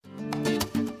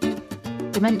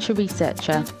dementia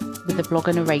researcher with a blog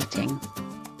and a rating.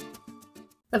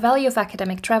 The value of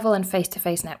academic travel and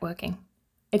face-to-face networking.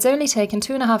 It's only taken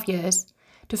 2.5 years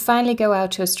to finally go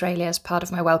out to Australia as part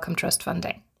of my Wellcome Trust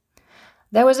funding.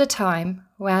 There was a time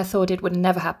where I thought it would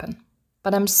never happen,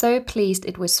 but I'm so pleased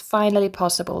it was finally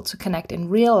possible to connect in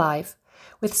real life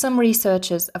with some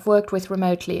researchers I've worked with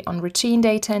remotely on routine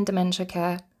data in dementia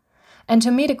care, and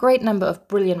to meet a great number of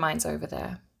brilliant minds over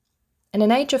there. In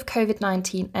an age of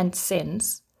COVID-19 and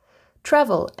since,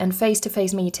 travel and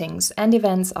face-to-face meetings and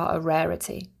events are a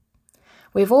rarity.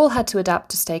 We've all had to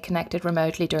adapt to stay connected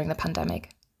remotely during the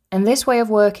pandemic, and this way of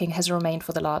working has remained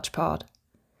for the large part.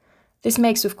 This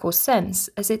makes, of course, sense,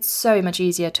 as it's so much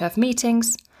easier to have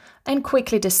meetings and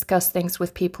quickly discuss things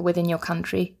with people within your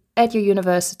country, at your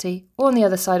university, or on the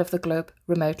other side of the globe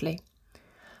remotely.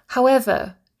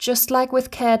 However, just like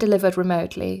with care delivered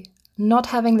remotely, not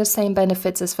having the same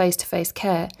benefits as face-to-face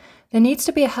care, there needs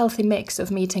to be a healthy mix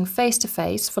of meeting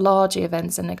face-to-face for larger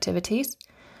events and activities,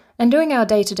 and doing our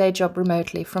day-to-day job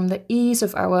remotely from the ease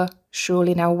of our,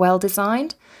 surely now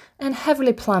well-designed and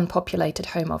heavily planned populated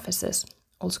home offices,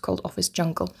 also called office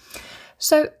jungle.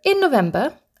 So in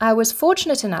November, I was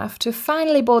fortunate enough to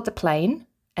finally board the plane,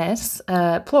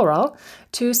 plural,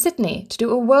 to Sydney to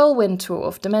do a whirlwind tour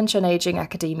of dementia and aging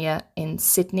academia in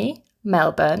Sydney,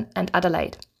 Melbourne and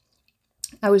Adelaide.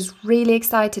 I was really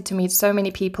excited to meet so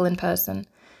many people in person,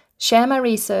 share my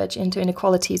research into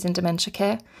inequalities in dementia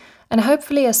care, and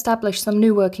hopefully establish some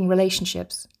new working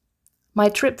relationships. My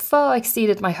trip far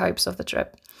exceeded my hopes of the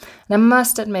trip, and I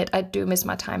must admit I do miss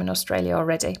my time in Australia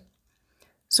already.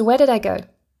 So where did I go?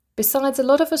 Besides a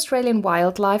lot of Australian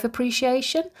wildlife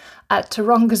appreciation at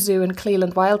Taronga Zoo and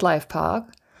Cleland Wildlife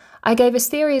Park, I gave a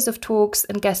series of talks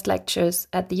and guest lectures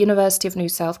at the University of New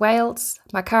South Wales,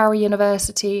 Macquarie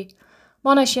University,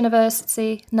 Monash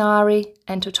University, NARI,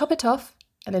 and to top it off,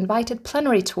 an invited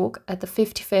plenary talk at the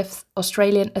 55th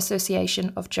Australian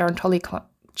Association of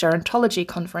Gerontology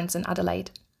Conference in Adelaide.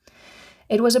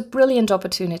 It was a brilliant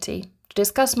opportunity to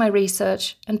discuss my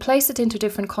research and place it into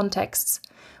different contexts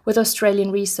with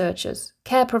Australian researchers,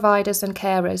 care providers and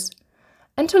carers,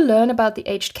 and to learn about the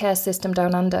aged care system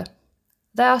down under.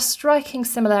 There are striking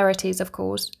similarities, of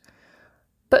course,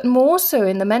 but more so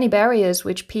in the many barriers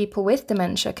which people with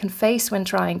dementia can face when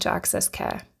trying to access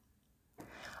care.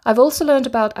 I've also learned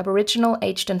about Aboriginal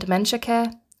aged and dementia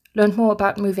care, learned more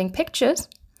about moving pictures,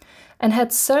 and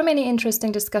had so many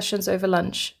interesting discussions over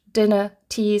lunch, dinner,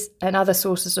 teas, and other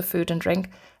sources of food and drink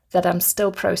that I'm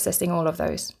still processing all of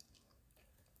those.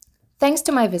 Thanks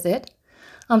to my visit,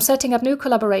 I'm setting up new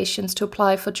collaborations to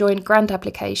apply for joint grant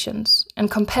applications and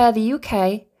compare the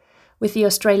UK with the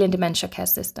Australian dementia care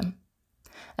system,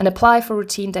 and apply for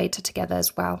routine data together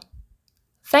as well.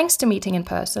 Thanks to meeting in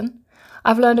person,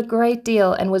 I've learned a great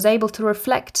deal and was able to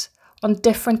reflect on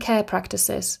different care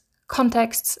practices,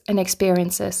 contexts and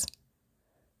experiences.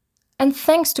 And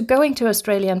thanks to going to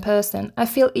Australia in person, I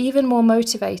feel even more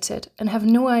motivated and have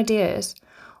new ideas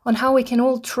on how we can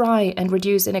all try and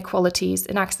reduce inequalities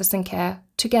in accessing care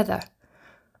together.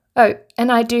 Oh,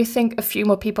 and I do think a few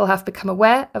more people have become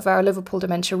aware of our Liverpool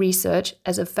dementia research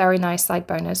as a very nice side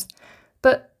bonus.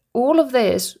 But all of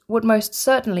this would most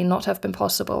certainly not have been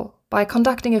possible by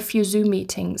conducting a few Zoom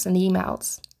meetings and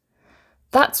emails.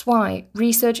 That's why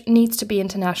research needs to be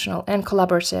international and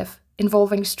collaborative,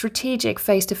 involving strategic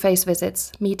face-to-face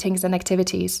visits, meetings and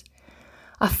activities.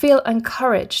 I feel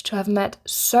encouraged to have met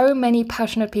so many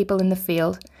passionate people in the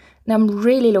field, and I'm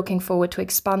really looking forward to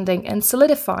expanding and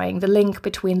solidifying the link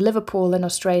between Liverpool and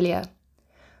Australia.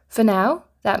 For now,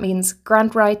 that means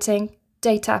grant writing,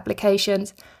 data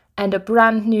applications, and a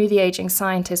brand new The Aging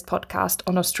Scientist podcast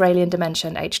on Australian dementia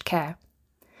and aged care.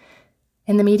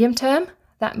 In the medium term,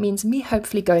 that means me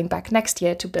hopefully going back next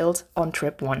year to build on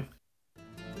Trip 1.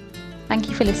 Thank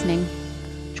you for listening.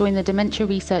 Join the dementia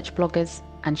research bloggers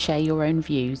and share your own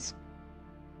views.